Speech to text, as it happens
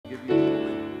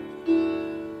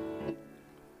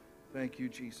Thank you,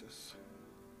 Jesus.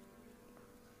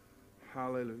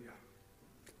 Hallelujah.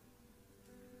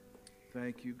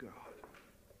 Thank you, God.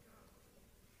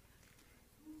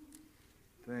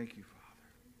 Thank you, Father.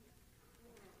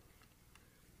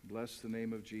 Bless the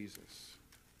name of Jesus.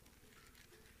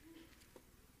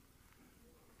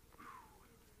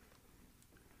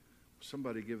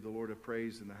 Somebody give the Lord a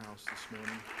praise in the house this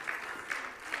morning.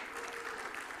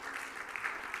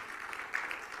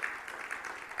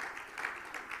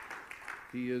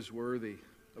 He is worthy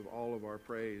of all of our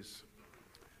praise,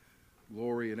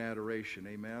 glory, and adoration.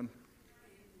 Amen.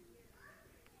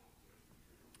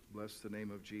 Bless the name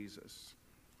of Jesus.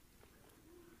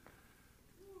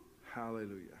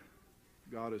 Hallelujah.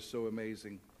 God is so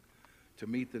amazing to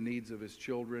meet the needs of His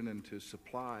children and to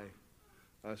supply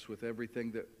us with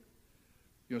everything that,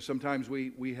 sometimes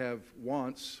we have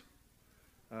wants,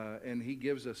 and He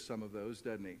gives us some of those,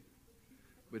 doesn't He?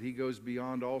 But He goes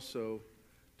beyond also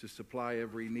to supply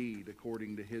every need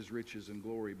according to His riches and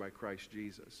glory by Christ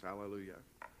Jesus. Hallelujah.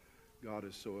 God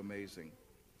is so amazing.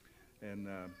 And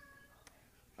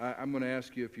I'm going to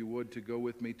ask you, if you would, to go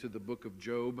with me to the book of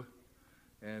Job.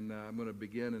 And I'm going to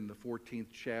begin in the 14th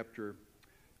chapter.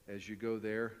 As you go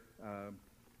there,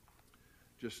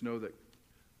 just know that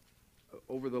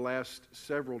over the last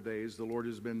several days, the Lord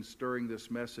has been stirring this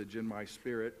message in my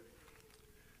spirit.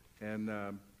 And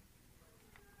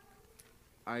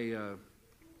I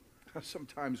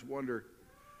sometimes wonder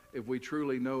if we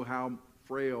truly know how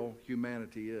frail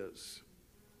humanity is.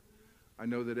 I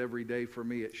know that every day for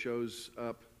me it shows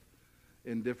up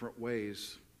in different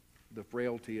ways, the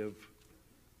frailty of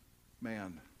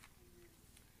man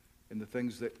and the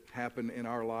things that happen in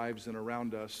our lives and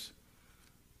around us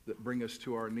that bring us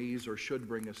to our knees or should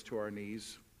bring us to our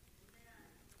knees.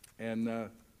 And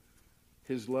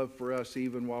His love for us,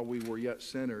 even while we were yet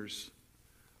sinners,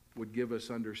 would give us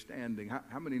understanding.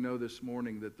 How many know this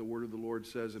morning that the word of the Lord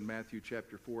says in Matthew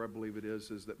chapter 4, I believe it is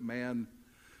that man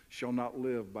shall not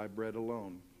live by bread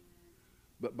alone,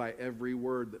 but by every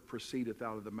word that proceedeth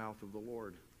out of the mouth of the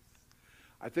Lord.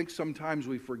 I think sometimes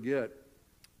we forget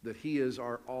that He is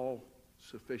our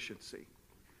all-sufficiency.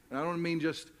 And I don't mean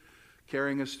just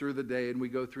carrying us through the day and we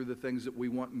go through the things that we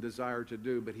want and desire to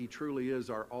do, but He truly is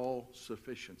our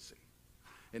all-sufficiency.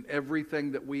 And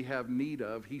everything that we have need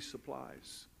of, He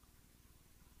supplies.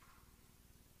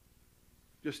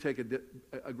 Just take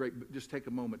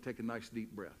a moment, take a nice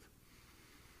deep breath.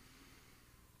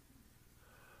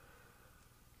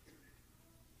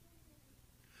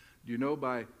 Do you know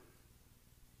by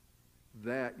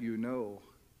that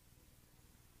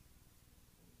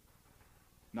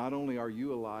not only are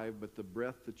you alive, but the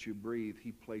breath that you breathe,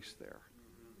 He placed there.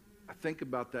 I think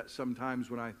about that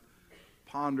sometimes when I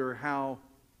ponder how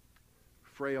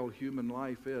frail human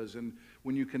life is. And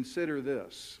when you consider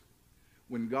this,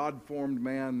 when God formed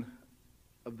man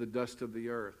of the dust of the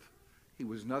earth, He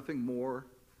was nothing more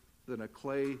than a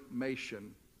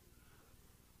claymation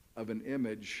of an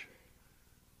image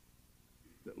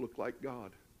that looked like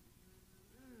God.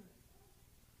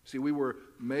 See, we were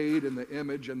made in the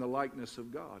image and the likeness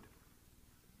of God.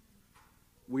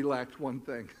 We lacked one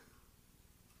thing.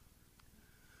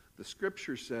 The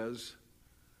Scripture says,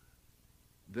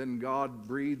 then God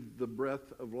breathed the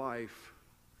breath of life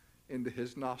into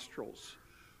his nostrils,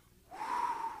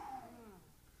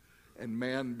 and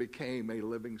man became a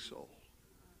living soul.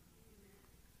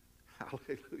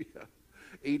 Hallelujah.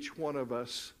 Each one of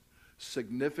us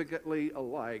significantly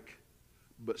alike,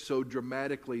 but so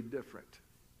dramatically different.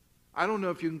 I don't know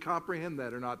if you can comprehend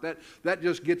that or not. That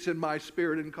just gets in my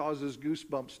spirit and causes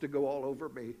goosebumps to go all over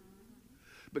me.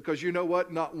 Because you know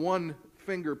what? Not one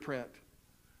fingerprint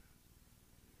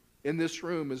in this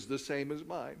room is the same as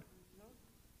mine.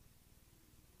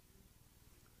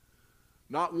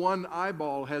 Not one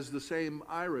eyeball has the same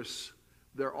iris.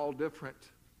 They're all different.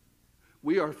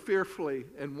 We are fearfully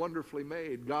and wonderfully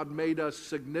made. God made us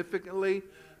significantly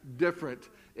different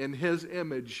in his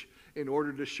image in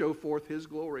order to show forth his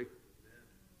glory.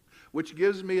 Which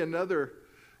gives me another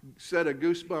set of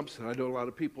goosebumps. And I know a lot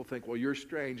of people think, well, you're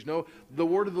strange. No, the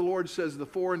word of the Lord says the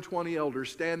 24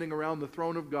 elders standing around the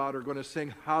throne of God are going to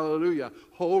sing hallelujah.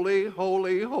 Holy,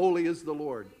 holy, holy is the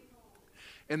Lord.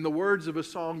 And the words of a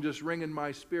song just ring in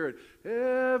my spirit.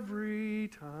 Every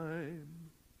time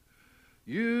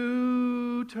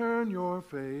you turn your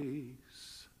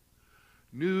face,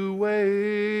 new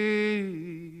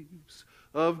waves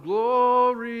of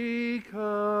glory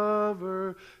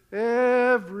cover.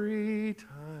 Every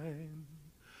time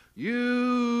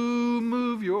you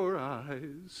move your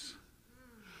eyes,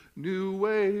 new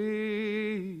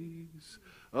waves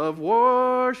of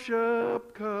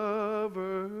worship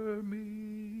cover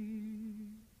me.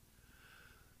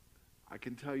 I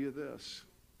can tell you this.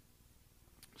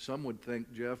 Some would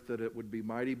think, Jeff, that it would be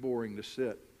mighty boring to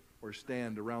sit or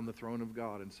stand around the throne of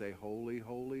God and say, holy,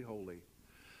 holy, holy.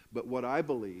 But what I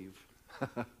believe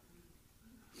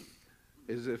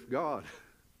is if God,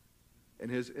 in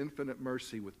His infinite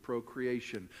mercy with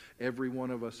procreation, every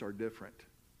one of us are different.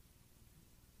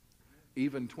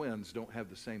 Even twins don't have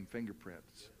the same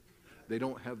fingerprints. They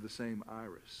don't have the same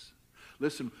iris.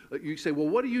 Listen, you say, well,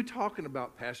 what are you talking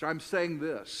about, Pastor? I'm saying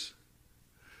this.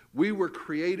 We were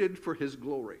created for His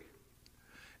glory.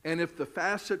 And if the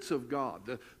facets of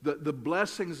God, the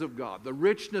blessings of God, the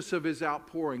richness of His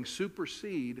outpouring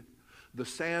supersede the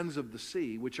sands of the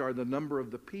sea, which are the number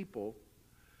of the people,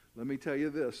 let me tell you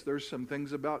this, there's some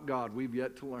things about God we've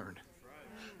yet to learn.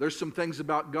 There's some things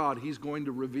about God He's going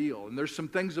to reveal. And there's some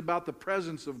things about the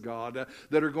presence of God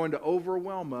that are going to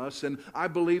overwhelm us. And I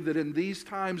believe that in these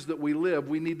times that we live,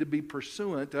 we need to be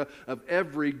pursuant of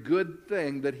every good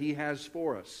thing that He has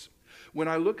for us. When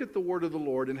I look at the word of the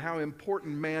Lord and how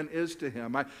important man is to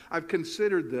Him, I've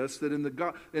considered this, that in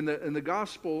the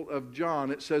Gospel of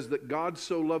John, it says that God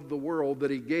so loved the world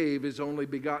that He gave His only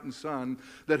begotten Son,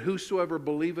 that whosoever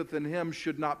believeth in Him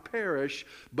should not perish,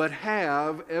 but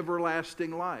have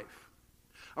everlasting life.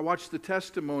 I watched the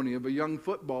testimony of a young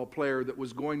football player that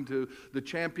was going to the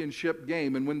championship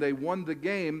game. And when they won the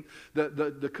game,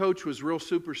 the coach was real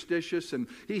superstitious. And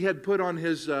he had put on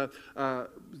his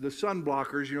the sun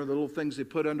blockers, you know, the little things they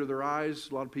put under their eyes.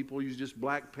 A lot of people use just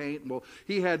black paint. Well,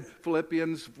 he had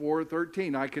Philippians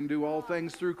 4:13. I can do all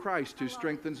things through Christ who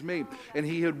strengthens me. And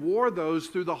he had wore those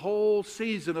through the whole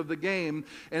season of the game.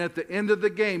 And at the end of the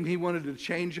game, he wanted to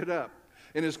change it up.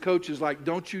 And his coach is like,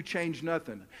 don't you change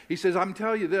nothing. He says, I'm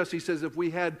telling you this. He says, if we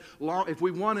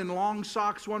won in long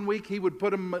socks one week, he would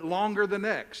put them longer the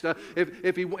next.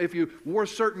 If you wore a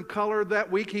certain color that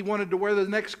week, he wanted to wear the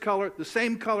next color, the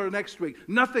same color next week.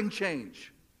 Nothing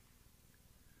changed.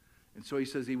 And so he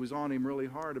says he was on him really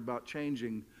hard about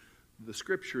changing the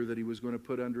scripture that he was going to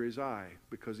put under his eye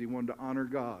because he wanted to honor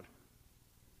God.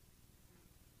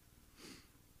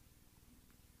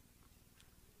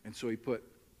 And so he put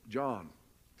John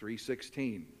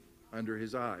 3:16 under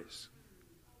his eyes.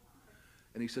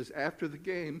 And he says after the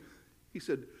game, he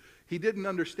said he didn't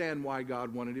understand why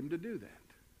God wanted him to do that.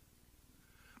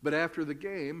 But after the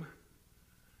game,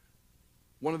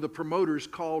 one of the promoters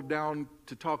called down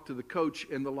to talk to the coach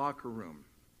in the locker room.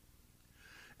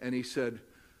 And he said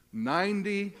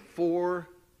 94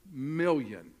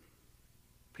 million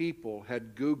people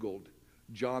had Googled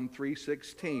John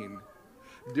 3:16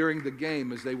 during the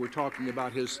game as they were talking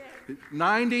about his.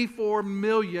 94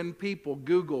 million people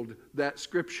Googled that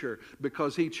scripture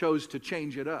because he chose to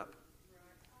change it up.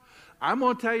 I'm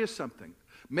going to tell you something.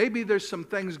 Maybe there's some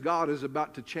things God is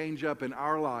about to change up in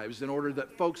our lives in order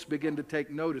that folks begin to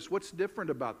take notice. What's different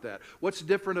about that? What's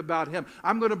different about Him?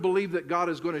 I'm going to believe that God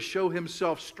is going to show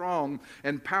Himself strong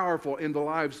and powerful in the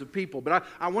lives of people. But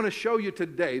I want to show you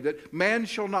today that man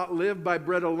shall not live by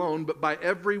bread alone, but by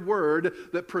every word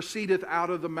that proceedeth out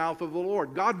of the mouth of the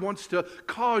Lord. God wants to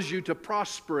cause you to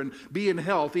prosper and be in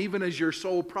health, even as your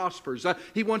soul prospers.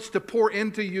 He wants to pour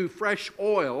into you fresh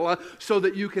oil so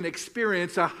that you can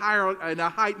experience a higher and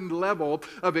a heightened level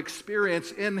of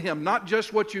experience in Him. Not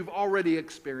just what you've already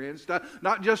experienced,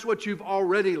 not just what you've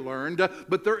already learned,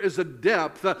 but there is a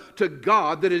depth to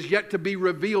God that is yet to be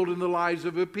revealed in the lives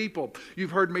of a people.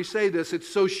 You've heard me say this. It's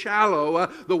so shallow,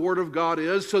 the Word of God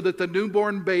is, so that the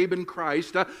newborn babe in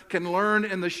Christ can learn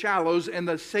in the shallows and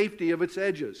the safety of its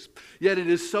edges. Yet it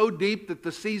is so deep that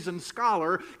the seasoned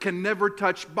scholar can never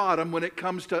touch bottom when it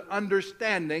comes to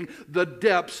understanding the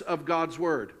depths of God's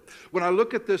Word. When I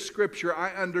look at this scripture,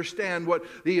 I understand what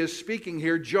he is speaking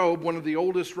here. Job, one of the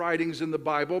oldest writings in the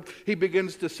Bible, he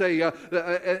begins to say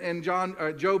in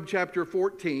Job chapter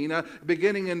 14,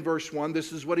 beginning in verse 1,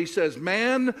 this is what he says: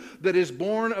 Man that is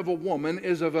born of a woman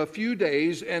is of a few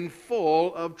days and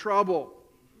full of trouble.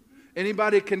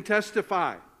 Anybody can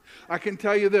testify. I can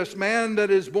tell you this: man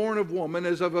that is born of woman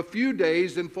is of a few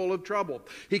days and full of trouble.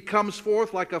 He comes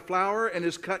forth like a flower and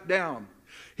is cut down.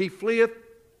 He fleeth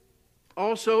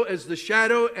also as the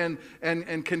shadow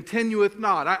and continueth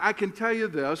not. I can tell you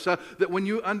this, that when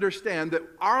you understand that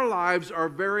our lives are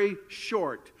very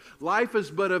short. Life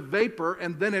is but a vapor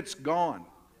and then it's gone.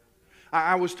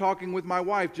 I was talking with my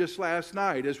wife just last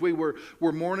night as we were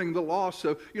mourning the loss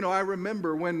of, I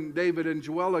remember when David and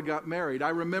Joella got married. I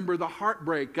remember the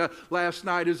heartbreak last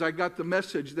night as I got the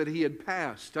message that he had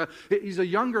passed. He's a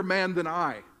younger man than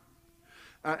I.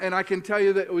 And I can tell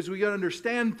you that as we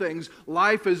understand things,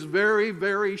 life is very,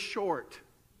 very short.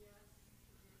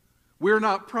 We're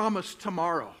not promised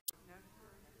tomorrow.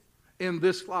 in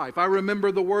this life. I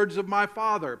remember the words of my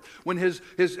father when his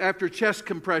after chest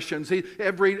compressions,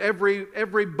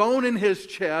 every bone in his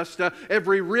chest,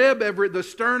 every rib, the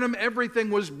sternum, everything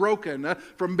was broken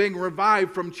from being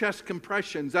revived from chest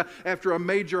compressions after a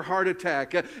major heart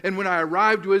attack. And when I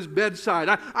arrived to his bedside,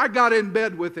 I got in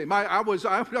bed with him. I'm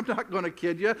not going to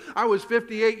kid you. I was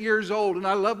 58 years old and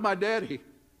I loved my daddy.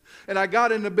 And I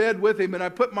got into bed with him and I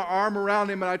put my arm around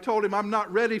him and I told him, I'm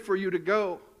not ready for you to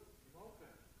go.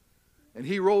 And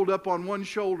he rolled up on one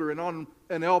shoulder and on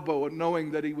an elbow,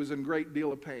 knowing that he was in a great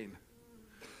deal of pain.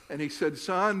 And he said,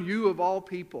 son, you of all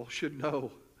people should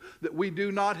know that we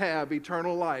do not have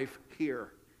eternal life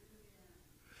here.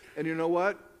 And you know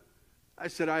what? I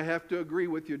said, I have to agree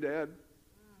with you, Dad.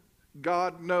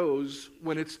 God knows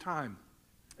when it's time.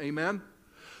 Amen?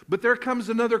 But there comes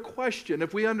another question.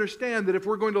 If we understand that if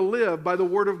we're going to live by the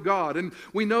Word of God, and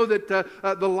we know that the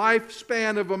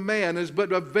lifespan of a man is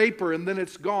but a vapor and then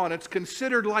it's gone. It's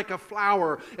considered like a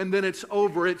flower and then it's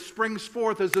over. It springs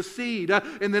forth as a seed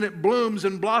and then it blooms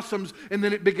and blossoms and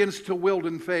then it begins to wilt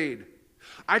and fade.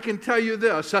 I can tell you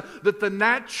this, that the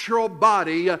natural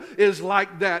body is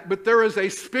like that, but there is a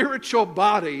spiritual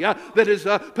body that is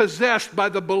possessed by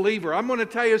the believer. I'm going to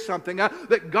tell you something,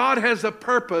 that God has a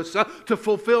purpose to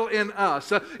fulfill in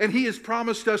us, and He has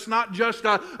promised us not just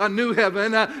a new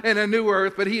heaven and a new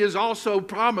earth, but He has also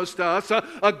promised us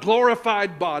a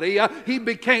glorified body. He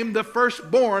became the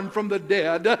firstborn from the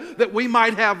dead, that we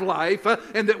might have life,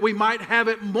 and that we might have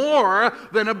it more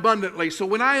than abundantly. So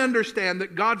when I understand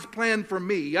that God's plan for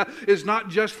me is not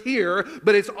just here,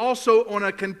 but it's also on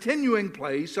a continuing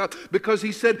place, because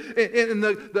He said in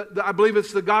I believe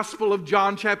it's the Gospel of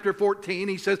John chapter 14,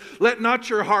 He says, let not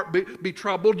your heart be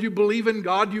troubled. You believe in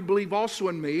God, you believe also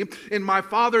in me. In my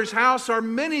Father's house are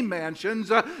many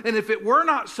mansions, and if it were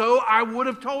not so, I would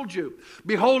have told you.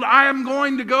 Behold, I am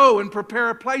going to go and prepare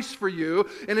a place for you,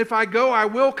 and if I go, I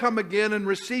will come again and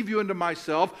receive you into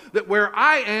myself, that where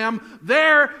I am,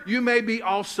 there you may be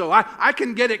also. I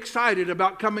can get excited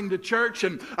about coming to church,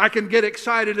 and I can get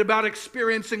excited about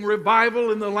experiencing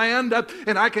revival in the land,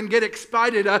 and I can get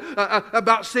excited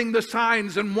about seeing the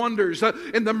signs and wonders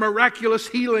and the miraculous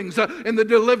healings and the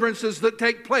deliverances that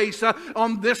take place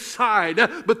on this side.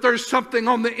 But there's something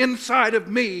on the inside of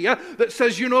me that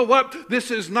says, you know what?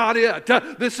 This is not it.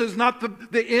 This is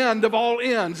not the end of all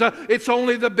ends. It's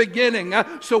only the beginning.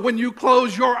 So when you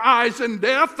close your eyes in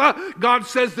death, God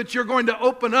says that you're going to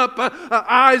open up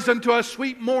eyes into a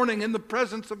sweet morning in the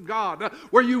presence of God,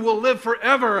 where you will live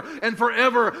forever and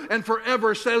forever and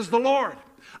forever, says the Lord.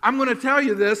 I'm going to tell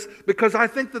you this because I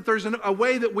think that there's a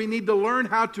way that we need to learn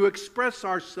how to express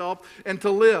ourselves and to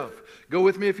live. Go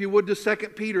with me, if you would, to 2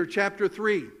 Peter chapter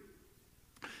 3.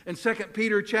 In 2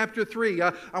 Peter chapter 3,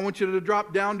 I want you to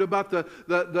drop down to about about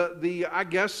the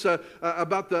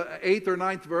 8th or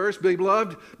 9th verse.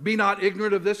 Beloved, be not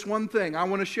ignorant of this one thing. I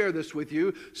want to share this with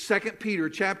you. 2 Peter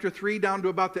chapter 3 down to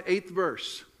about the 8th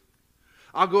verse.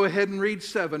 I'll go ahead and read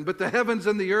 7. But the heavens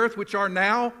and the earth which are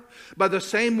now, by the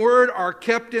same word, are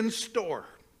kept in store.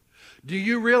 Do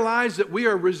you realize that we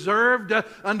are reserved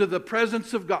unto the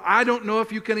presence of God? I don't know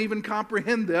if you can even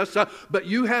comprehend this, but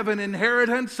you have an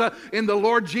inheritance in the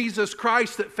Lord Jesus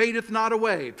Christ that fadeth not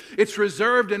away. It's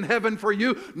reserved in heaven for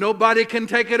you. Nobody can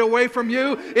take it away from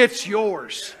you. It's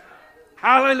yours.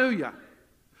 Hallelujah.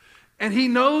 And He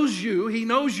knows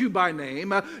you by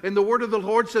name. And the word of the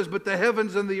Lord says, but the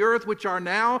heavens and the earth which are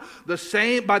now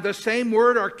by the same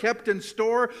word are kept in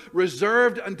store,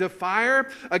 reserved unto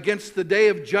fire against the day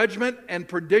of judgment and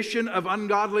perdition of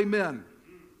ungodly men.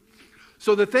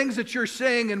 So the things that you're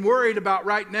saying and worried about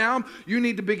right now, you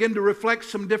need to begin to reflect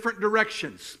some different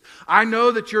directions. I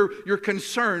know that you're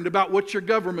concerned about what your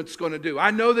government's going to do.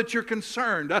 I know that you're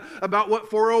concerned about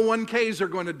what 401ks are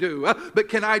going to do. But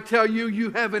can I tell you, you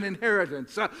have an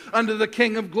inheritance under the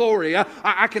King of Glory.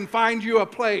 I can find you a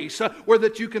place where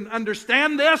that you can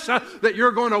understand this, that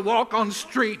you're going to walk on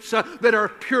streets that are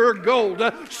pure gold.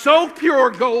 So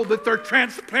pure gold that they're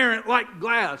transparent like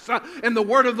glass. And the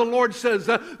word of the Lord says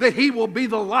that He will be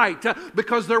the light,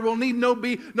 because there will need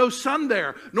be no sun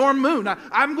there, nor moon.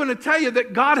 I'm going to tell you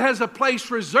that God has a place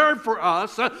reserved for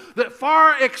us that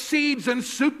far exceeds and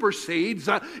supersedes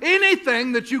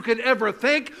anything that you could ever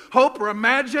think, hope, or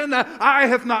imagine. Eye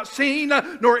hath not seen,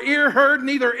 nor ear heard,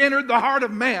 neither entered the heart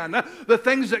of man, the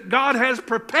things that God has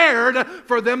prepared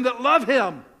for them that love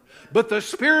Him. But the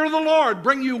Spirit of the Lord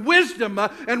bring you wisdom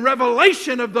and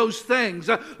revelation of those things.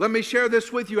 Let me share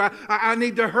this with you. I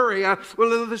need to hurry.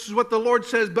 Well, this is what the Lord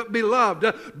says. But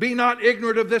beloved, be not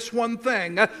ignorant of this one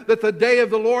thing, that the day of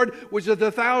the Lord was as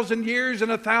 1,000 years, and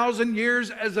 1,000 years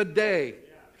as a day.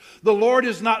 The Lord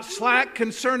is not slack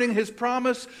concerning his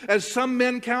promise, as some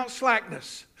men count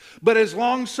slackness, but is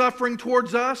long-suffering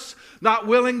towards us, not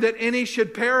willing that any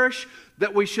should perish,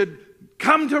 that we should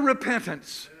come to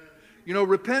repentance. You know,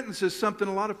 repentance is something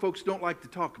a lot of folks don't like to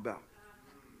talk about.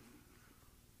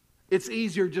 It's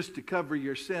easier just to cover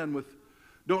your sin with,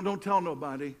 don't tell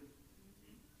nobody.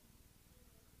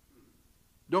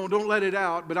 Don't let it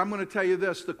out. But I'm going to tell you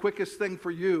this, the quickest thing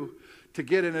for you to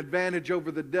get an advantage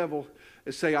over the devil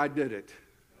is say, I did it.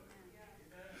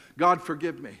 God,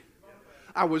 forgive me.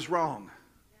 I was wrong.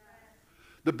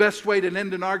 The best way to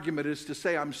end an argument is to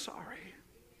say, I'm sorry.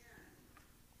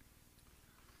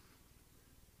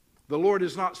 The Lord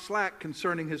is not slack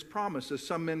concerning his promise, as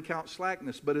some men count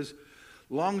slackness, but is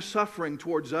long-suffering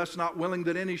towards us, not willing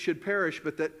that any should perish,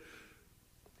 but that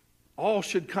all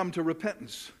should come to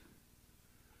repentance.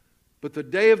 But the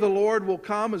day of the Lord will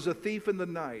come as a thief in the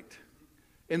night,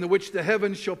 in the which the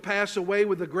heavens shall pass away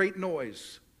with a great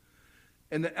noise,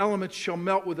 and the elements shall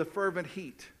melt with a fervent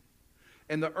heat,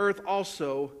 and the earth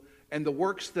also and the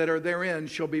works that are therein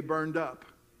shall be burned up.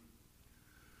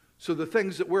 So the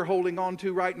things that we're holding on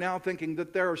to right now, thinking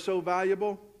that they are so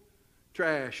valuable,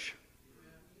 trash.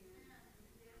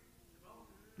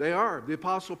 They are. The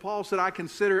Apostle Paul said, I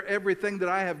consider everything that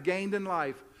I have gained in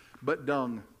life but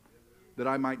dung, that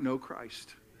I might know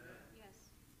Christ. Yes.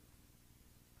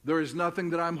 There is nothing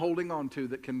that I'm holding on to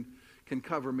that can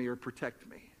cover me or protect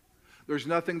me. There's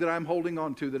nothing that I'm holding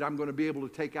on to that I'm going to be able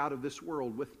to take out of this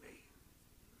world with me.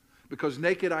 Because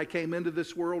naked I came into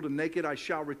this world, and naked I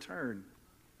shall return.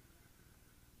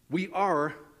 We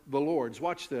are the Lord's.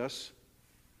 Watch this.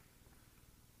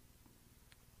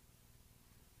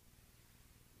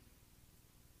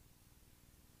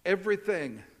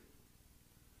 Everything,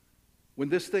 when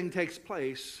this thing takes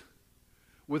place,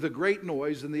 with a great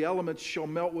noise, and the elements shall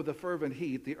melt with a fervent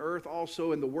heat, the earth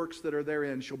also and the works that are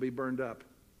therein shall be burned up.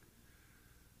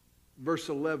 Verse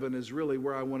 11 is really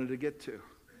where I wanted to get to.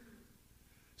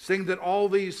 Seeing that all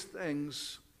these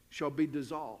things shall be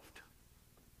dissolved.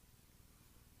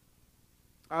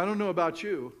 I don't know about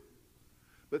you,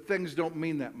 but things don't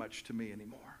mean that much to me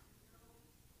anymore.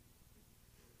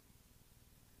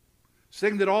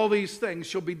 Saying that all these things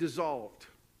shall be dissolved.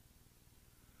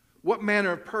 What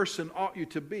manner of person ought you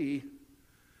to be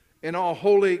in all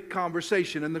holy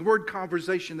conversation? And the word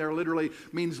conversation there literally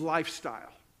means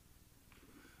lifestyle.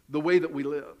 The way that we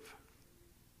live.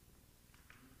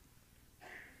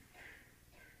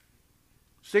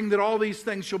 Seeing that all these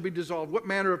things shall be dissolved, what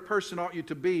manner of person ought you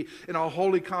to be in all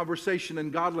holy conversation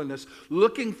and godliness,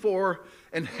 looking for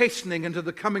and hastening into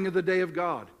the coming of the day of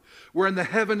God, wherein the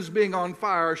heavens being on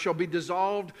fire shall be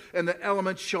dissolved, and the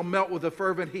elements shall melt with a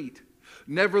fervent heat.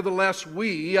 Nevertheless,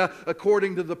 we,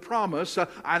 according to the promise,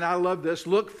 and I love this,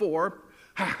 look for,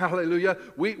 hallelujah,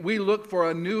 we look for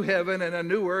a new heaven and a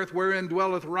new earth wherein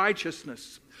dwelleth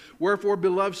righteousness. Wherefore,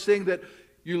 beloved, seeing that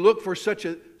you look for such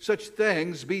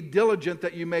things, be diligent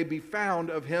that you may be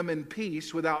found of him in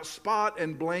peace, without spot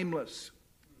and blameless.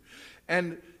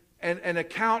 And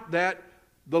account that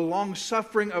the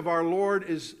long-suffering of our Lord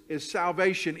is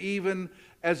salvation, even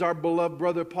as our beloved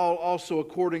brother Paul also,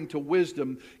 according to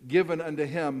wisdom given unto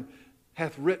him,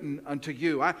 hath written unto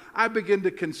you. I begin to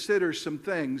consider some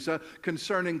things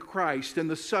concerning Christ and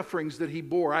the sufferings that he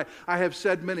bore. I have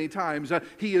said many times,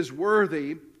 he is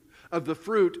worthy of the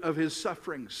fruit of his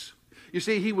sufferings. You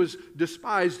see, he was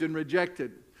despised and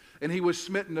rejected, and he was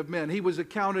smitten of men. He was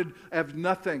accounted as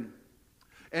nothing,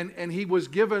 and he was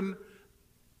given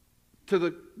to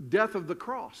the death of the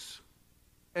cross.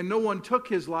 And no one took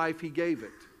his life, he gave it.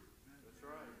 That's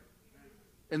right.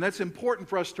 And that's important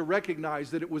for us to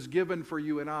recognize, that it was given for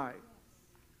you and I.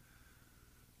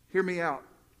 Hear me out.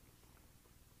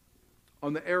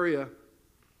 On the area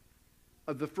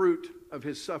of the fruit of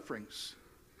his sufferings.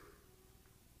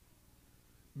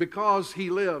 Because he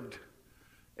lived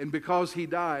and because he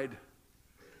died,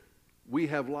 we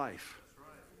have life.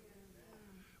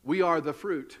 We are the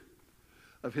fruit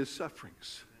of his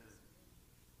sufferings.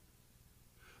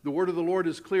 The word of the Lord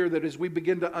is clear that as we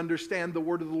begin to understand the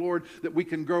word of the Lord, that we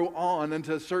can grow on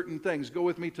into certain things. Go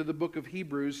with me to the book of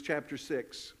Hebrews chapter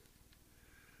 6.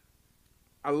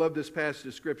 I love this passage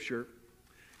of Scripture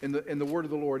in the word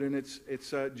of the Lord, and it's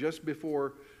just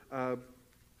before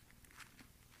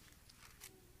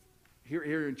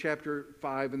here in chapter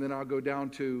 5, and then I'll go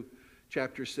down to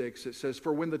chapter 6. It says,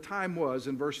 for when the time was,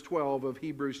 in verse 12 of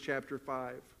Hebrews chapter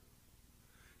 5.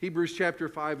 Hebrews chapter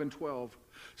 5 and 12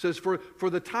 says, for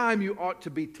the time you ought to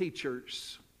be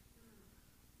teachers.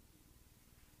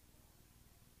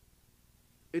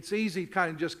 It's easy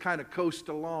to just kind of coast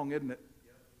along, isn't it?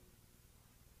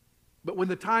 But when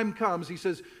the time comes, he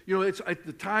says,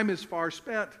 the time is far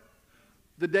spent.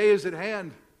 The day is at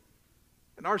hand.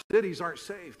 And our cities aren't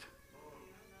saved.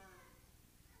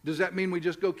 Does that mean we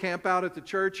just go camp out at the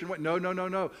church?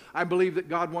 No. I believe that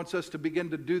God wants us to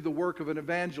begin to do the work of an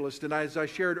evangelist. And as I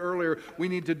shared earlier, we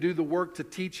need to do the work to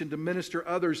teach and to minister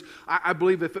others. I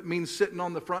believe if it means sitting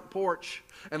on the front porch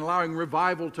and allowing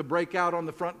revival to break out on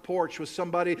the front porch with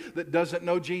somebody that doesn't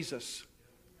know Jesus.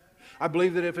 I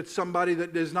believe that if it's somebody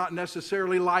that is not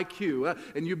necessarily like you,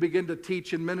 and you begin to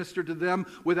teach and minister to them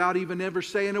without even ever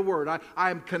saying a word, I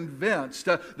am convinced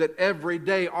that every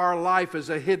day our life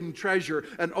is a hidden treasure,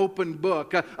 an open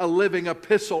book, a living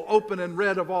epistle, open and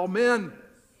read of all men.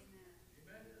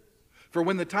 For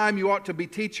when the time you ought to be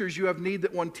teachers, you have need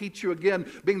that one teach you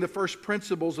again, being the first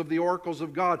principles of the oracles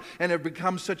of God, and have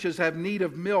become such as have need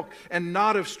of milk and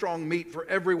not of strong meat. For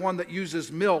everyone that uses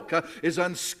milk is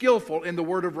unskillful in the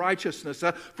word of righteousness,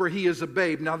 for he is a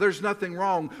babe. Now, there's nothing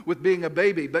wrong with being a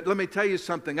baby, but let me tell you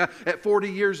something. At 40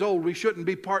 years old, we shouldn't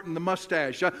be parting the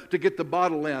mustache to get the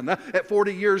bottle in. At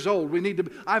 40 years old, we need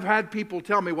to. I've had people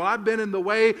tell me, well, I've been in the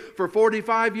way for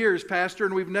 45 years, Pastor,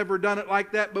 and we've never done it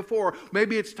like that before.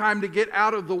 Maybe it's time to get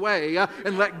out of the way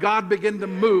and let God begin to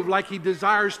move like He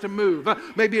desires to move.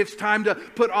 Maybe it's time to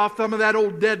put off some of that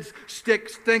old dead stick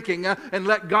thinking and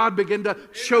let God begin to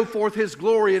show forth His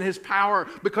glory and His power,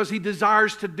 because He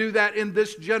desires to do that in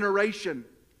this generation.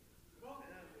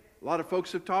 A lot of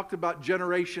folks have talked about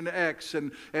Generation X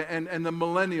and the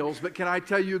millennials, but can I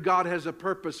tell you, God has a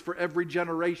purpose for every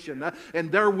generation,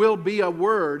 and there will be a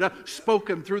word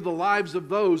spoken through the lives of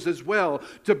those as well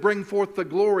to bring forth the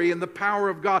glory and the power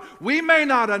of God. We may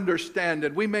not understand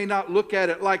it, we may not look at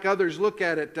it like others look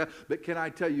at it, but can I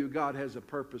tell you, God has a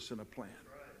purpose and a plan.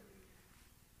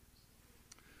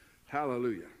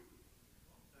 Hallelujah.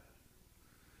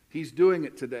 He's doing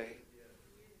it today.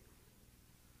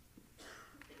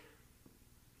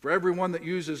 For everyone that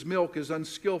uses milk is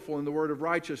unskillful in the word of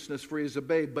righteousness, for he is a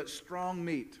babe. But strong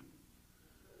meat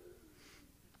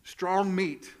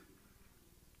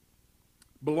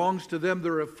belongs to them that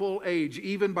are of full age,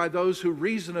 even by those who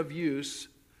reason of use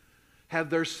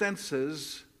have their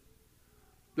senses,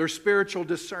 their spiritual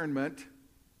discernment,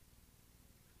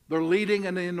 their leading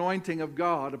and the anointing of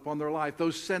God upon their life,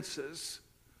 those senses.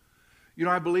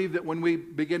 I believe that when we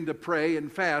begin to pray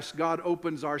and fast, God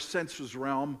opens our senses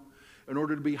realm in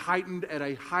order to be heightened at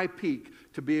a high peak,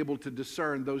 to be able to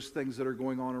discern those things that are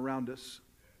going on around us.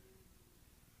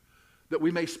 That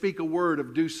we may speak a word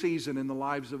of due season in the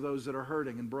lives of those that are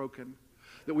hurting and broken.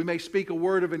 That we may speak a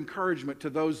word of encouragement to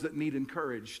those that need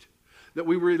encouraged. That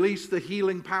we release the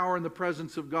healing power and the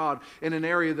presence of God in an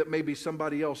area that maybe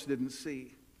somebody else didn't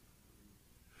see.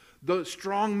 The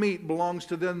strong meat belongs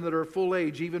to them that are full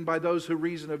age, even by those who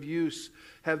reason of use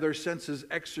have their senses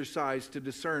exercised to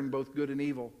discern both good and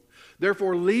evil.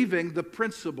 Therefore, leaving the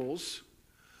principles,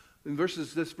 in verse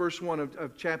 1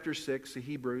 of chapter 6 of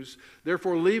Hebrews,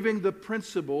 therefore leaving the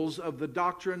principles of the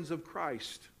doctrines of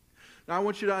Christ. Now I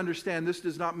want you to understand, this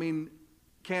does not mean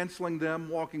canceling them,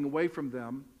 walking away from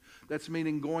them. That's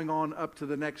meaning going on up to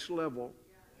the next level.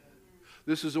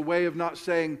 This is a way of not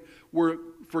saying we're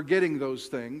forgetting those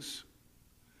things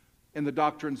in the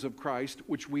doctrines of Christ,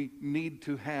 which we need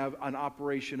to have an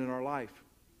operation in our life.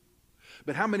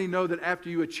 But how many know that after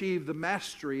you achieve the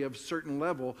mastery of a certain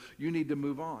level, you need to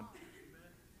move on?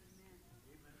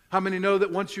 How many know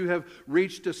that once you have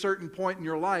reached a certain point in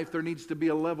your life, there needs to be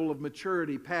a level of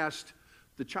maturity past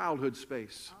the childhood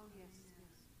space?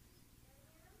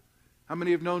 How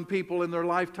many have known people in their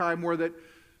lifetime where that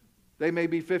they may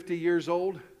be 50 years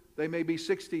old, they may be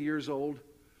 60 years old,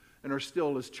 and are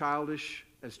still as childish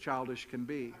can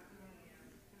be?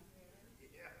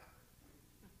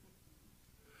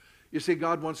 You see,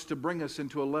 God wants to bring us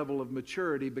into a level of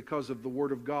maturity because of the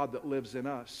Word of God that lives in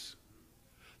us.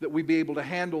 That we be able to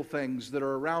handle things that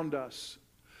are around us.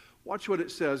 Watch what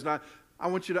it says. Now, I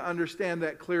want you to understand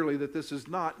that clearly, that this is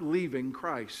not leaving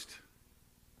Christ.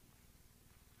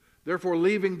 Therefore,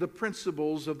 leaving the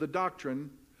principles of the doctrine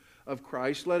of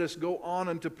Christ, let us go on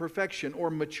unto perfection or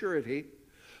maturity,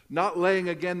 not laying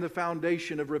again the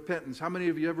foundation of repentance. How many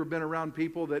of you ever been around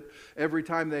people that every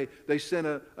time they sin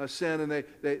a sin and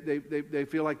they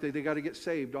feel like they got to get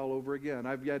saved all over again?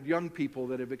 I've had young people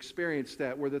that have experienced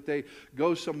that, where that they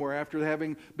go somewhere after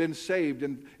having been saved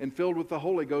and filled with the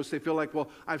Holy Ghost. They feel like, well,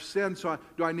 I've sinned, so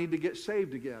do I need to get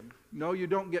saved again? No, you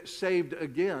don't get saved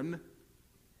again.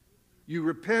 You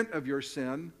repent of your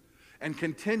sin and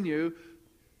continue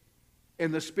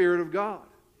in the Spirit of God.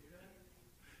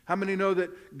 How many know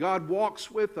that God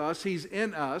walks with us? He's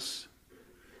in us.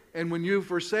 And when you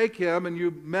forsake Him and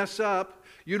you mess up,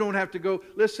 You don't have to go.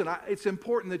 Listen, it's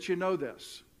important that you know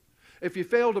this. If you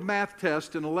failed a math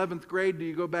test in 11th grade, do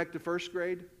you go back to first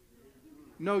grade?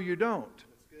 No, you don't.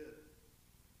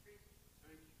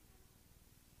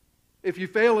 If you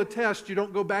fail a test, you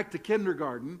don't go back to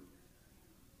kindergarten.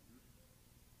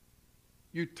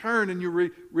 You turn and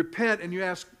you repent and you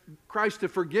ask Christ to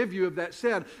forgive you of that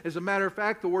sin. As a matter of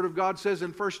fact, the Word of God says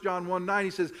in 1 John 1:9,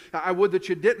 He says, I would that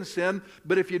you didn't sin,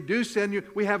 but if you do sin,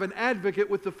 we have an advocate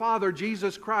with the Father,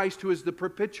 Jesus Christ, who is the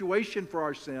propitiation for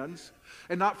our sins,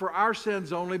 and not for our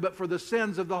sins only, but for the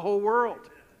sins of the whole world.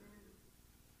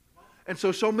 And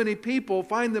so many people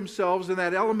find themselves in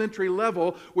that elementary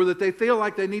level where that they feel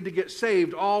like they need to get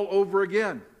saved all over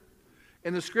again.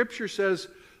 And the Scripture says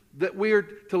that we are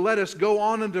to let us go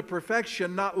on into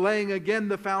perfection, not laying again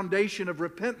the foundation of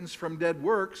repentance from dead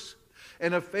works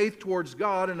and of faith towards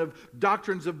God and of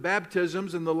doctrines of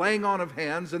baptisms and the laying on of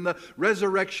hands and the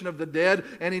resurrection of the dead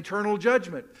and eternal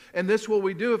judgment. And this will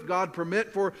we do if God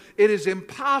permit, for it is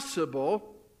impossible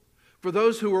for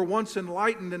those who were once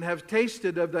enlightened and have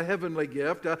tasted of the heavenly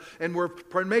gift and were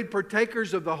made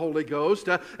partakers of the Holy Ghost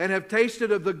and have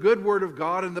tasted of the good Word of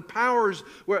God and the powers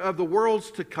of the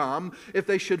worlds to come, if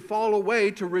they should fall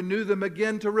away, to renew them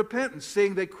again to repentance,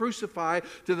 seeing they crucify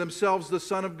to themselves the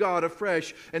Son of God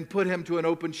afresh and put Him to an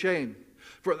open shame.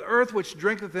 For the earth which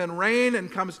drinketh in rain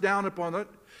and comes down upon it,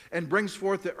 and brings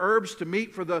forth the herbs to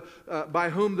meat for the by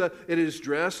whom it is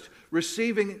dressed,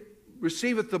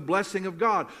 receiveth the blessing of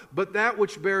God. But that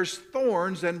which bears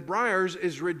thorns and briars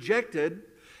is rejected,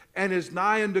 and is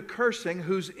nigh unto cursing,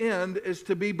 whose end is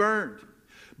to be burned.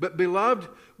 But beloved,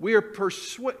 we are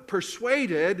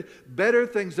persuaded better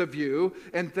things of you,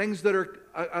 and things that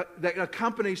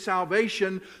accompany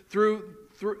salvation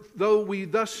though we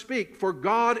thus speak. For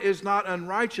God is not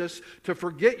unrighteous to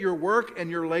forget your work and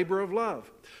your labor of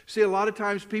love. See, a lot of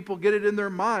times people get it in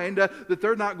their mind that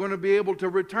they're not going to be able to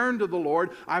return to the Lord.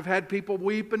 I've had people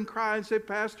weep and cry and say,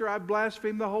 Pastor, I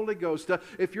blaspheme the Holy Ghost.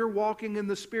 If you're walking in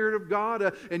the Spirit of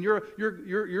God and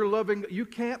you're loving, you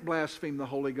can't blaspheme the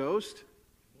Holy Ghost.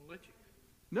 Won't let you.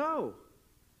 No,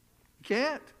 you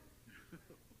can't.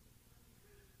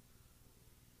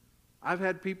 I've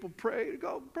had people pray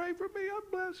for me, I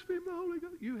blaspheme the Holy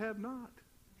Ghost. You have not.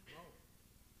 No.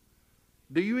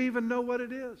 Do you even know what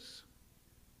it is?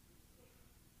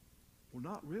 Well,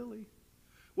 not really.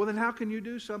 Well, then how can you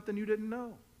do something you didn't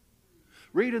know?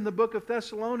 Read in the book of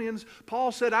Thessalonians,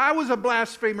 Paul said, I was a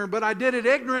blasphemer, but I did it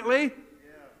ignorantly. Yeah.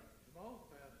 Come on,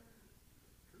 Pastor.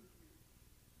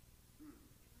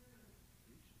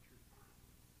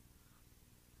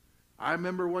 I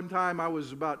remember one time I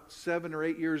was about 7 or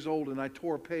 8 years old and I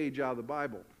tore a page out of the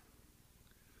Bible.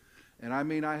 And I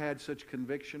mean, I had such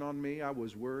conviction on me, I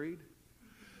was worried.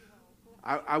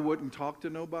 I wouldn't talk to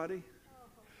nobody.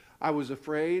 I was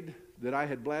afraid that I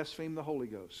had blasphemed the Holy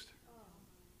Ghost.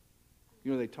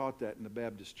 You know, they taught that in the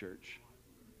Baptist church.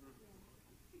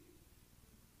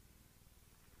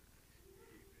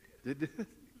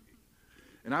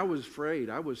 And I was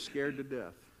afraid. I was scared to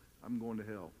death. I'm going to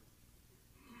hell.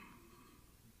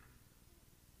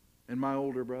 And my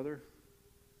older brother,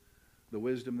 the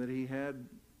wisdom that he had,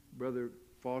 Brother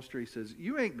Foster, he says,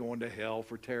 you ain't going to hell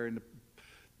for tearing the...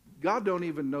 God don't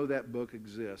even know that book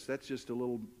exists. That's just a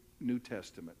little New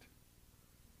Testament.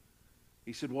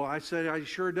 He said, well, I said, I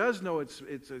sure does know it's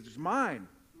mine.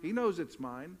 He knows it's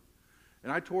mine.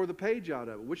 And I tore the page out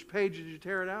of it. Which page did you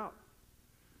tear it out?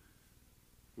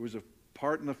 There was a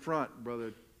part in the front,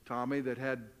 Brother Tommy, that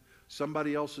had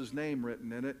somebody else's name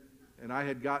written in it. And I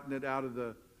had gotten it out of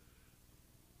the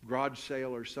garage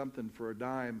sale or something for a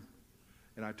dime.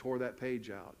 And I tore that page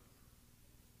out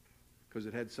because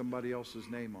it had somebody else's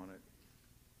name on it.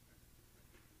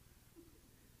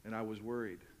 And I was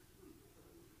worried.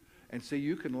 And see,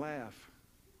 you can laugh,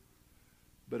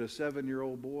 but a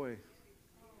 7-year-old boy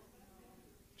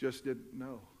just didn't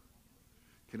know.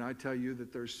 Can I tell you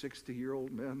that there's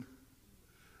 60-year-old men,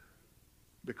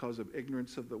 because of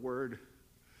ignorance of the Word,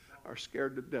 are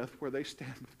scared to death where they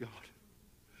stand with God?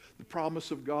 The promise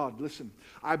of God. Listen,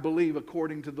 I believe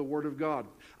according to the Word of God.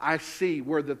 I see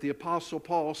where that the Apostle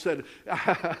Paul said,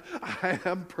 I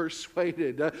am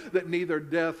persuaded that neither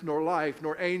death nor life,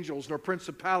 nor angels, nor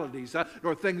principalities,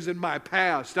 nor things in my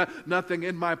past, nothing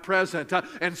in my present,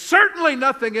 and certainly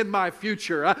nothing in my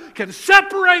future can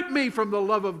separate me from the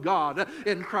love of God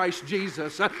in Christ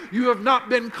Jesus. You have not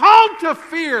been called to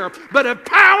fear, but of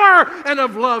power and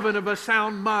of love and of a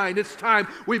sound mind. It's time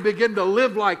we begin to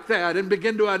live like that and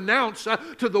begin to announce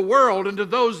to the world and to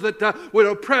those that would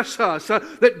oppress us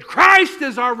that Christ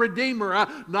is our Redeemer,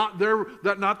 not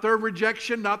their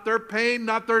rejection, not their pain,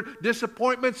 not their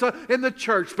disappointments in the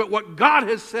church, but what God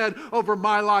has said over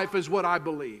my life is what I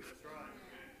believe.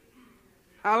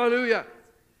 Hallelujah.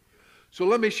 So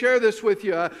let me share this with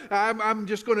you. I'm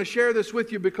just going to share this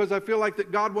with you because I feel like that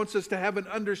God wants us to have an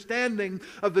understanding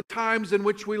of the times in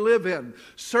which we live in.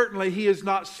 Certainly He is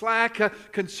not slack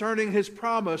concerning His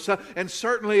promise. And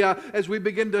certainly as we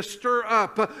begin to stir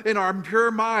up in our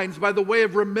pure minds by the way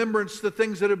of remembrance the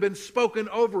things that have been spoken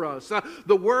over us,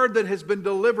 the word that has been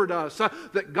delivered us,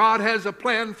 that God has a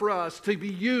plan for us to be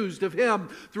used of Him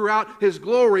throughout His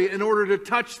glory in order to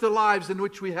touch the lives in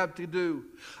which we have to do.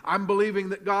 I'm believing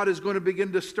that God is going to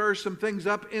begin to stir some things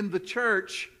up in the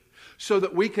church so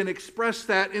that we can express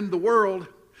that in the world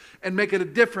and make it a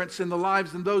difference in the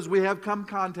lives and those we have come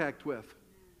contact with.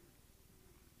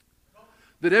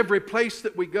 That every place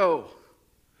that we go,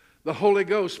 the Holy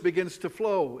Ghost begins to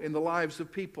flow in the lives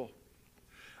of people.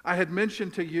 I had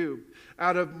mentioned to you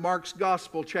out of Mark's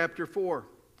Gospel, chapter 4.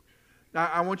 Now,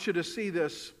 I want you to see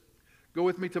this. Go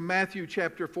with me to Matthew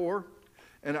chapter 4,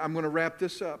 and I'm going to wrap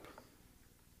this up.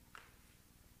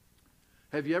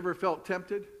 Have you ever felt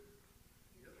tempted?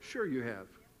 Sure you have.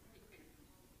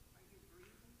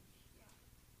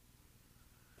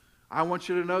 I want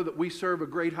you to know that we serve a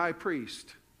great high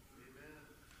priest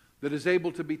that is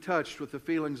able to be touched with the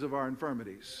feelings of our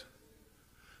infirmities,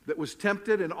 that was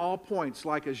tempted in all points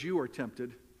like as you are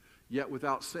tempted, yet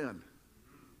without sin.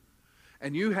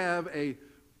 And you have a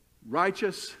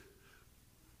righteous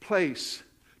place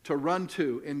to run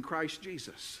to in Christ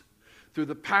Jesus. Through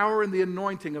the power and the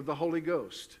anointing of the Holy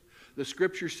Ghost. The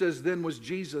Scripture says, then was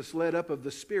Jesus led up of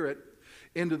the Spirit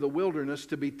into the wilderness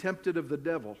to be tempted of the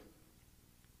devil.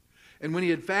 And when He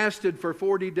had fasted for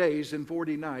 40 days and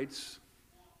 40 nights,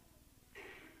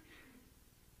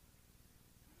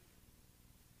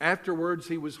 afterwards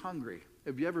He was hungry.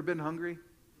 Have you ever been hungry?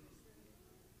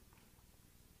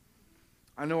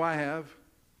 I know I have.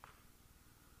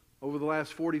 Over the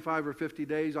last 45 or 50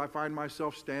 days, I find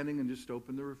myself standing and just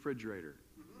open the refrigerator.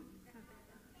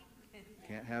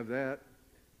 Can't have that.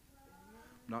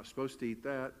 I'm not supposed to eat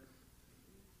that.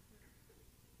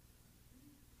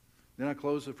 Then I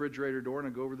close the refrigerator door and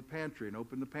I go over to the pantry and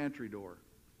open the pantry door.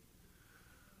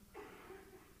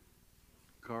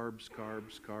 Carbs,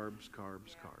 carbs, carbs,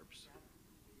 carbs, carbs.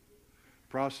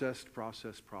 Processed,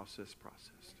 processed, processed,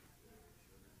 processed.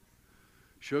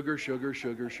 Sugar, sugar,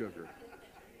 sugar, sugar.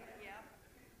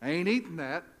 I ain't eating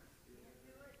that.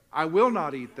 I will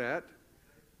not eat that.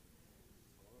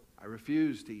 I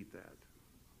refuse to eat that.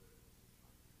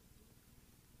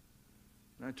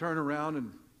 And I turn around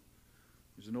and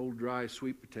there's an old dry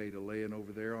sweet potato laying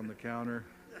over there on the counter.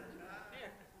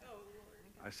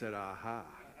 I said, aha.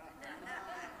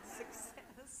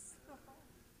 Success.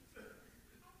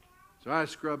 So I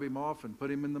scrub him off and put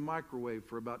him in the microwave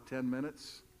for about 10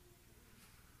 minutes.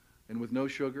 And with no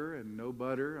sugar and no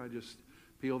butter, I just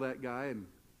peel that guy and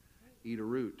eat a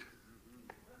root.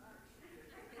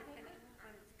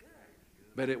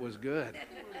 But it was good.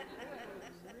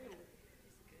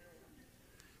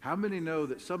 How many know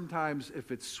that sometimes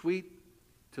if it's sweet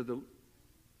to the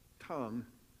tongue,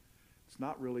 it's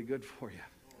not really good for you?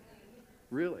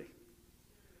 Really.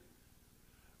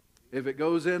 If it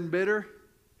goes in bitter,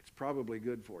 it's probably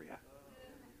good for you.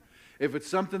 If it's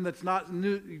something that's not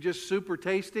new, just super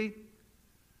tasty,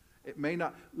 it may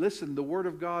not. Listen, the Word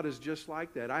of God is just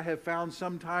like that. I have found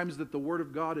sometimes that the Word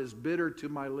of God is bitter to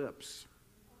my lips.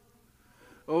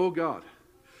 Oh God,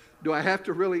 do I have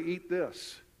to really eat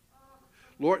this?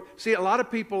 Lord, see, a lot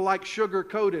of people like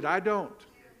sugar-coated. I don't.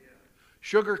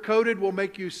 Sugar-coated will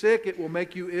make you sick, it will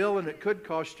make you ill, and it could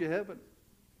cost you heaven.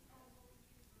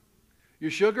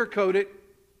 You sugar-coat it,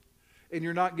 and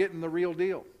you're not getting the real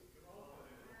deal.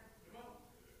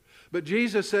 But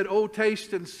Jesus said, oh,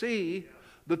 taste and see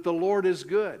that the Lord is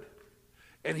good.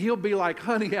 And He'll be like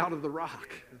honey out of the rock.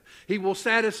 He will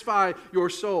satisfy your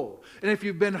soul. And if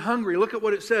you've been hungry, look at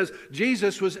what it says.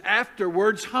 Jesus was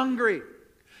afterwards hungry.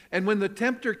 And when the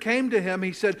tempter came to Him,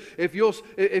 He said, if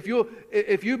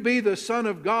you be the Son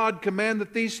of God, command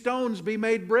that these stones be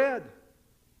made bread.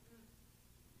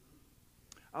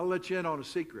 I'll let you in on a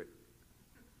secret.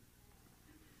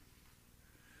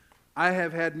 I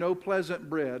have had no pleasant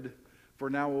bread for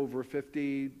now over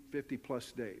 50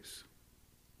 plus days.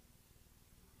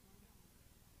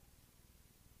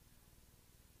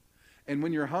 And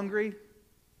when you're hungry,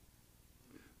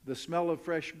 the smell of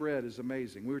fresh bread is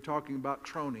amazing. We were talking about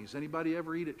Tronies. Anybody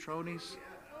ever eat at Tronies?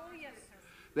 Oh, yes.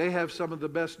 They have some of the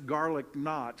best garlic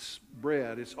knots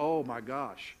bread. It's, oh my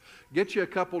gosh. Get you a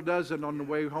couple dozen on the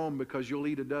way home because you'll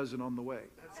eat a dozen on the way.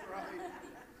 That's right.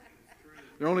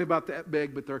 They're only about that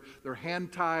big, but they're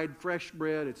hand-tied, fresh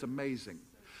bread. It's amazing.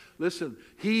 Listen,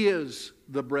 He is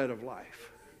the bread of life.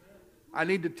 I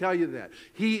need to tell you that.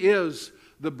 He is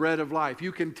the bread of life.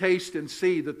 You can taste and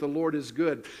see that the Lord is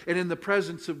good. And in the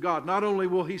presence of God, not only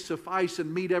will He suffice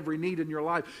and meet every need in your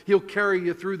life, He'll carry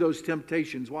you through those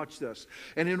temptations. Watch this.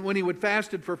 And when He would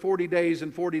fasted for 40 days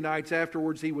and 40 nights,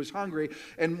 afterwards He was hungry.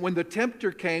 And when the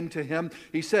tempter came to Him,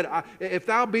 He said, if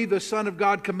thou be the Son of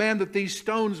God, command that these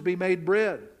stones be made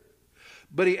bread.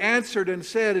 But He answered and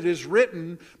said, it is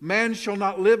written, man shall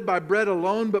not live by bread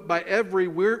alone, but by every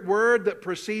word that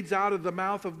proceeds out of the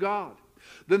mouth of God.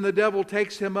 Then the devil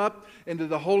takes Him up into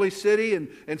the holy city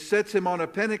and sets Him on a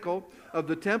pinnacle of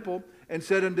the temple and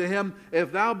said unto Him,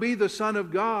 if thou be the Son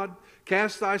of God,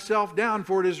 cast thyself down,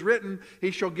 for it is written,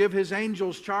 He shall give His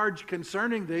angels charge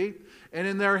concerning thee, and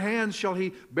in their hands shall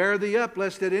He bear thee up,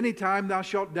 lest at any time thou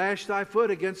shalt dash thy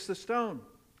foot against the stone.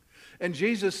 And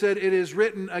Jesus said, it is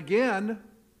written again.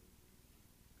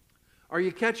 Are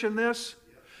you catching this?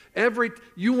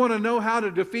 You want to know how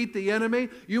to defeat the enemy?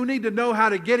 You need to know how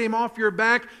to get him off your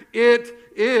back. It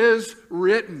is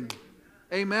written.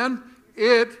 Amen?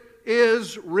 It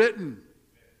is written.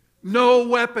 No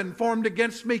weapon formed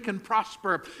against me can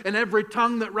prosper, and every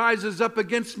tongue that rises up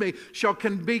against me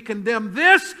can be condemned.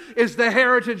 This is the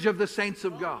heritage of the saints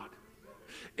of God.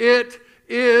 It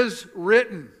is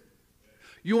written.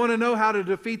 You want to know how to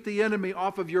defeat the enemy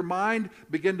off of your mind?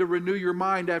 Begin to renew your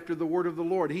mind after the word of the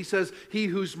Lord. He says, he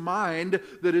whose mind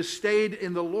that is stayed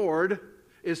in the Lord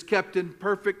is kept in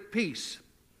perfect peace.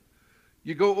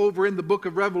 You go over in the book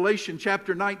of Revelation,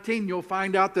 chapter 19, you'll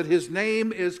find out that His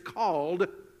name is called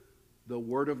the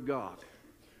Word of God.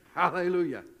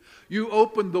 Hallelujah. You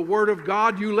open the Word of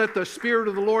God, you let the Spirit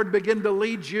of the Lord begin to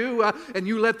lead you, and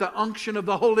you let the unction of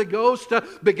the Holy Ghost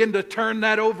begin to turn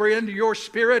that over into your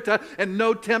spirit, and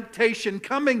no temptation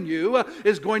coming you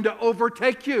is going to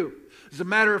overtake you. As a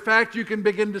matter of fact, you can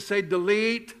begin to say,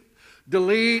 delete,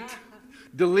 delete,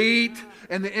 delete,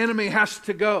 and the enemy has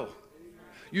to go.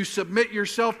 You submit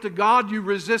yourself to God, you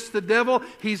resist the devil,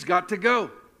 he's got to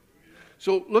go.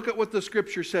 So look at what the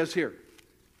Scripture says here.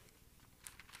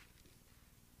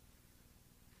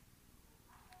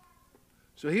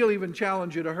 So He'll even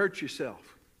challenge you to hurt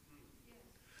yourself.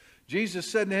 Jesus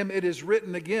said to him, it is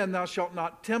written again, thou shalt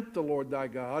not tempt the Lord thy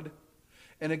God.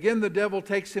 And again the devil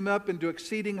takes him up into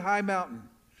exceeding high mountain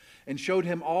and showed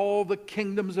him all the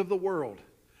kingdoms of the world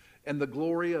and the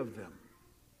glory of them.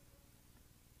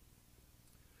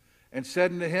 And said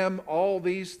unto him, all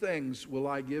these things will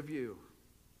I give you,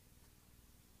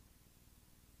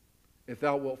 if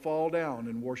thou wilt fall down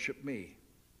and worship me.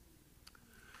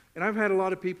 And I've had a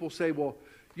lot of people say, well,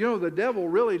 you know, the devil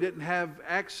really didn't have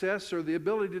access or the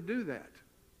ability to do that.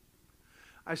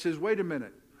 I says, wait a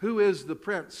minute. Who is the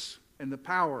prince and the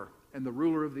power and the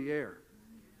ruler of the air?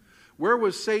 Where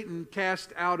was Satan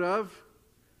cast out of?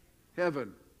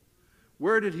 Heaven.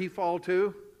 Where did he fall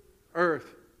to?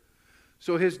 Earth.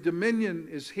 So his dominion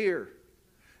is here.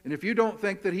 And if you don't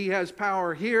think that he has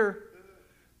power here,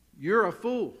 you're a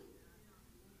fool.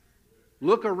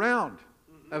 Look around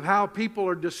of how people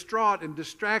are distraught and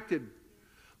distracted.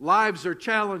 Lives are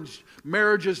challenged.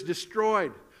 Marriages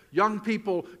destroyed. Young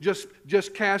people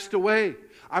just cast away.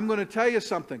 I'm going to tell you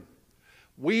something.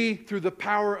 We, through the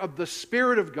power of the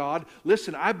Spirit of God,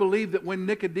 listen, I believe that when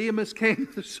Nicodemus came,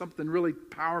 there's something really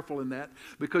powerful in that.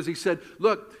 Because he said,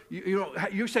 look,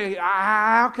 you say,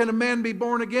 how can a man be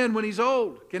born again when he's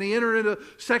old? Can he enter into a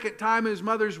second time in his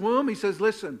mother's womb? He says,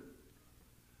 listen,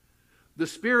 the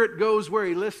Spirit goes where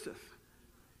He listeth.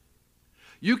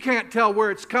 You can't tell where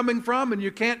it's coming from and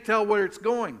you can't tell where it's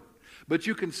going, but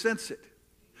you can sense it.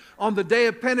 On the day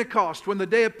of Pentecost, when the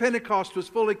day of Pentecost was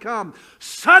fully come,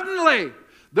 suddenly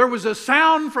there was a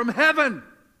sound from heaven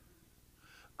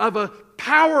of a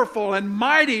powerful and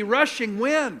mighty rushing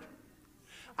wind.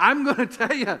 I'm going to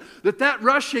tell you that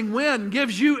rushing wind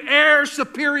gives you air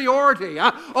superiority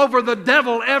over the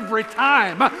devil every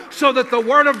time, so that the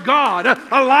Word of God,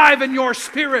 alive in your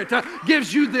spirit,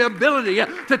 gives you the ability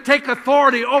to take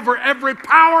authority over every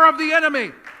power of the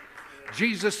enemy.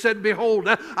 Jesus said, behold,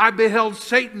 I beheld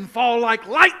Satan fall like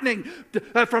lightning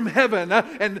from heaven,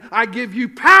 and I give you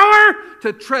power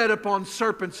to tread upon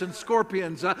serpents and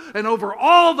scorpions and over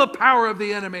all the power of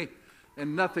the enemy,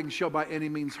 and nothing shall by any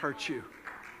means hurt you.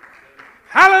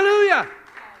 Hallelujah!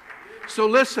 So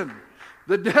listen,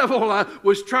 The devil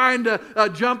was trying to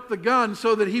jump the gun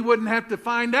so that he wouldn't have to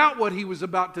find out what he was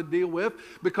about to deal with.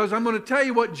 Because I'm going to tell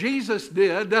you what Jesus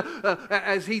did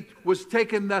as he was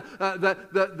taking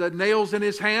the nails in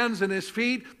his hands and his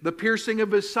feet, the piercing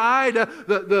of his side,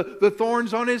 the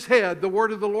thorns on his head. The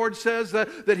word of the Lord says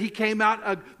that he came out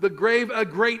of the grave a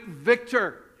great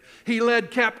victor. He led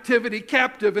captivity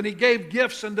captive, and he gave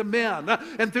gifts unto men.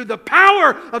 And through the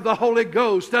power of the Holy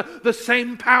Ghost, the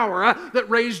same power that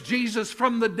raised Jesus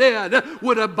from the dead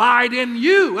would abide in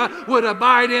you, would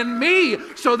abide in me,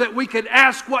 so that we could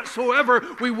ask whatsoever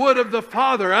we would of the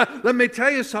Father. Let me tell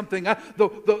you something.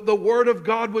 The Word of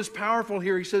God was powerful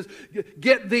here. He says,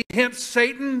 "Get thee hence,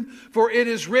 Satan, for it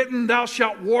is written, Thou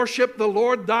shalt worship the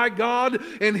Lord thy God,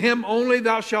 and him only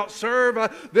thou shalt serve.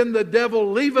 Then the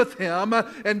devil leaveth him,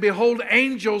 and behold,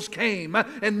 angels came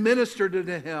and ministered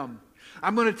unto him."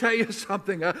 I'm going to tell you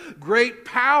something. Great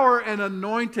power and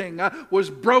anointing was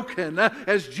broken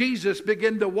as Jesus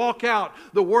began to walk out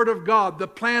the Word of God, the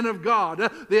plan of God,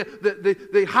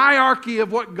 the hierarchy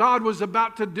of what God was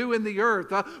about to do in the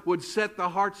earth would set the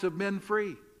hearts of men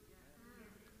free.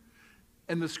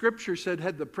 And the Scripture said,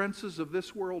 had the princes of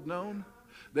this world known,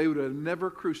 they would have never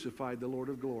crucified the Lord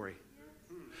of glory.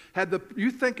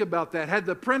 You think about that. Had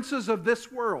the princes of this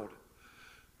world,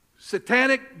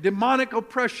 satanic, demonic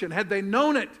oppression, had they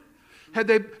known it, had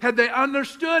they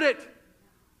understood it,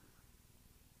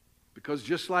 because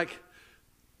just like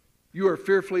you are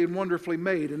fearfully and wonderfully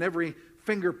made, and every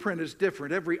fingerprint is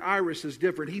different, every iris is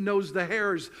different. He knows the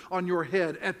hairs on your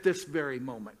head at this very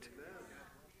moment.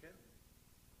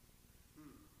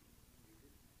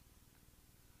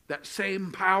 That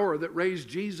same power that raised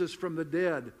Jesus from the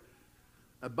dead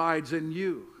abides in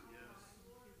you,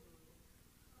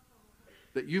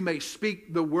 that you may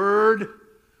speak the word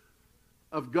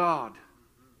of God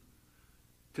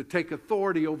to take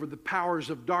authority over the powers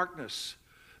of darkness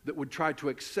that would try to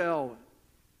excel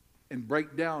and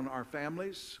break down our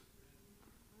families.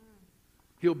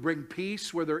 He'll bring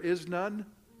peace where there is none.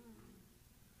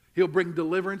 He'll bring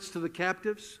deliverance to the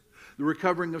captives, the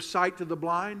recovering of sight to the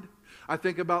blind. I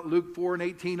think about Luke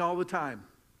 4:18 all the time,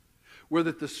 where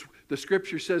the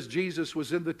Scripture says Jesus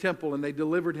was in the temple and they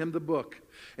delivered him the book.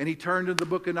 And he turned to the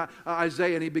book in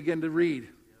Isaiah and he began to read.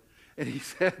 And he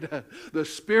said, "The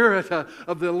Spirit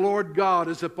of the Lord God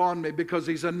is upon me, because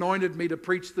He's anointed me to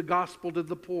preach the gospel to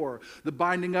the poor, the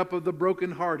binding up of the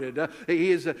brokenhearted.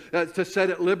 He is to set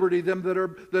at liberty them that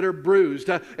are bruised,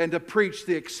 and to preach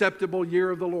the acceptable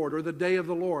year of the Lord," or the day of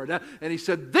the Lord. And he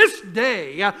said, "This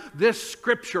day, this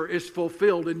Scripture is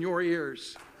fulfilled in your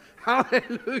ears."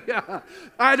 Hallelujah.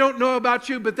 I don't know about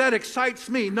you, but that excites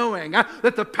me, knowing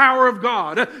that the power of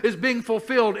God is being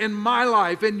fulfilled in my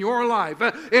life, in your life,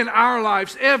 in our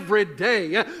lives every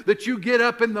day that you get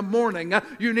up in the morning.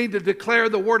 You need to declare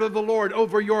the word of the Lord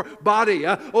over your body,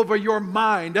 over your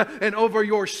mind, and over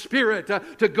your spirit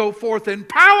to go forth in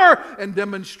power and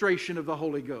demonstration of the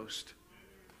Holy Ghost,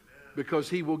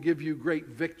 because He will give you great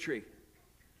victory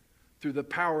through the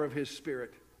power of His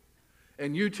Spirit.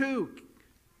 And you too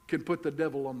can put the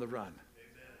devil on the run.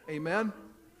 Amen. Amen?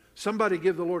 Somebody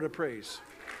give the Lord a praise.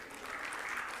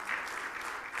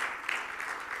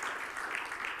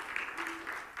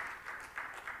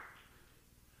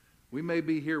 We may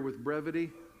be here with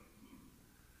brevity,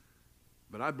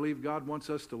 but I believe God wants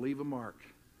us to leave a mark.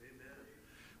 Amen.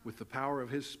 With the power of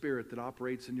His Spirit that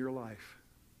operates in your life.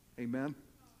 Amen?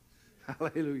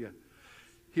 Hallelujah.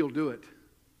 He'll do it.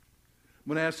 I'm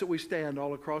going to ask that we stand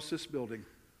all across this building.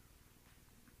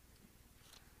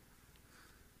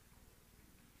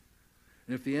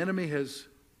 And if the enemy has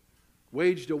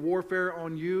waged a warfare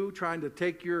on you, trying to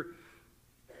take your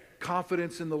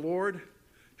confidence in the Lord,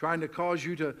 trying to cause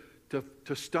you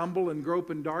to stumble and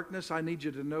grope in darkness, I need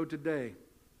you to know today,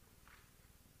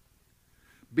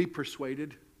 be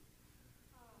persuaded.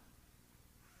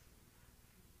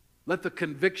 Let the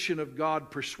conviction of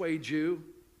God persuade you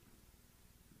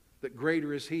that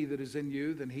greater is He that is in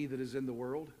you than he that is in the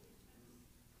world.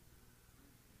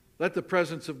 Let the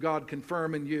presence of God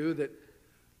confirm in you that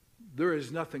there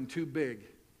is nothing too big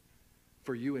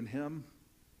for you and Him.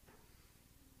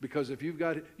 Because if you've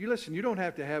got, you listen, you don't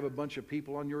have to have a bunch of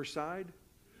people on your side.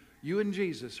 You and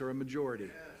Jesus are a majority.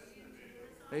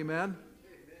 Amen?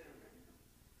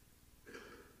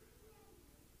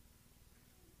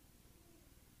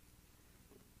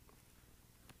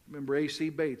 Remember A.C.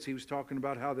 Bates, he was talking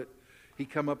about how that he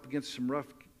come up against some rough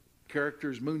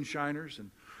characters, moonshiners,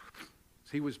 and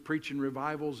he was preaching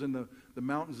revivals in the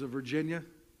mountains of Virginia.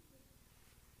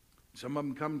 Some of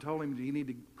them come and told him he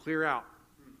needed to clear out.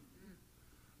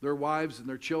 Their wives and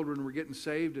their children were getting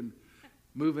saved and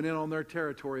moving in on their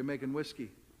territory, making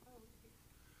whiskey.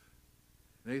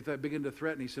 And they began to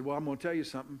threaten. He said, well, I'm going to tell you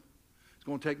something. It's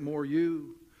going to take more of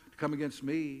you to come against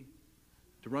me,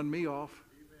 to run me off.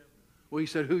 Well, he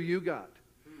said, who you got?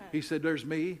 He said, there's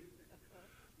me.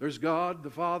 There's God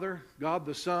the Father, God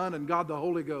the Son, and God the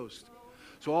Holy Ghost.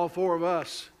 So all four of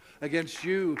us against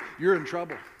you, you're in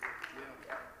trouble.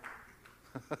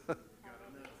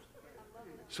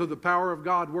 So the power of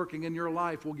God working in your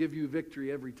life will give you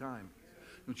victory every time.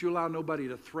 Don't you allow nobody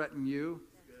to threaten you.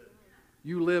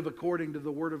 You live according to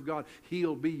the Word of God.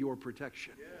 He'll be your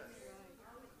protection.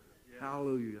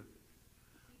 Hallelujah.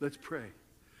 Let's pray.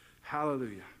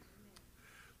 Hallelujah.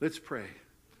 Let's pray.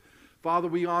 Father,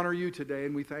 we honor you today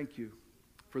and we thank you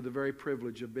for the very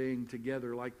privilege of being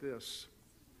together like this.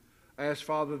 I ask,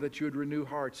 Father, that you would renew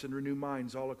hearts and renew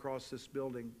minds all across this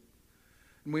building.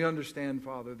 And we understand,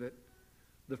 Father, that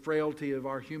the frailty of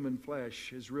our human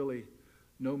flesh is really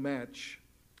no match.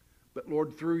 But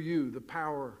Lord, through you, the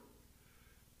power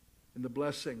and the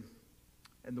blessing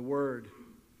and the word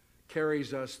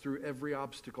carries us through every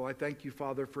obstacle. I thank you,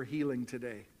 Father, for healing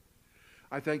today.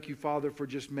 I thank you, Father, for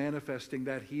just manifesting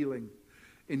that healing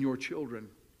in your children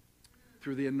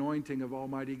through the anointing of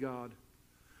Almighty God.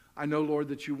 I know, Lord,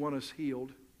 that you want us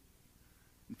healed.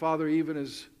 And Father, even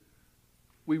as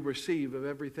we receive of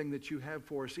everything that you have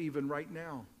for us, even right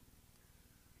now,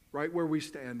 right where we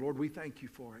stand, Lord, we thank you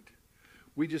for it.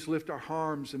 We just lift our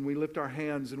arms and we lift our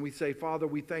hands and we say, Father,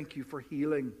 we thank you for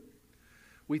healing.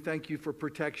 We thank you for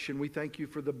protection. We thank you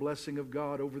for the blessing of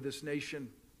God over this nation.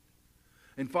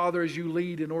 And Father, as you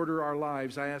lead and order our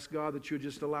lives, I ask God that you would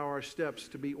just allow our steps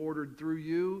to be ordered through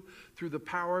you, through the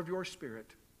power of your Spirit,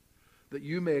 that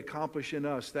you may accomplish in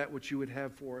us that which you would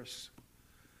have for us.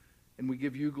 And we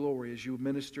give you glory as you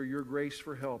minister your grace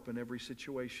for help in every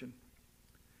situation.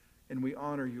 And we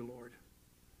honor you, Lord,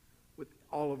 with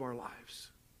all of our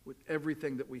lives, with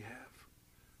everything that we have,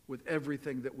 with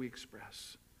everything that we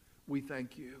express. We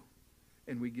thank you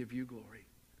and we give you glory.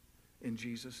 In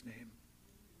Jesus' name,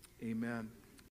 amen.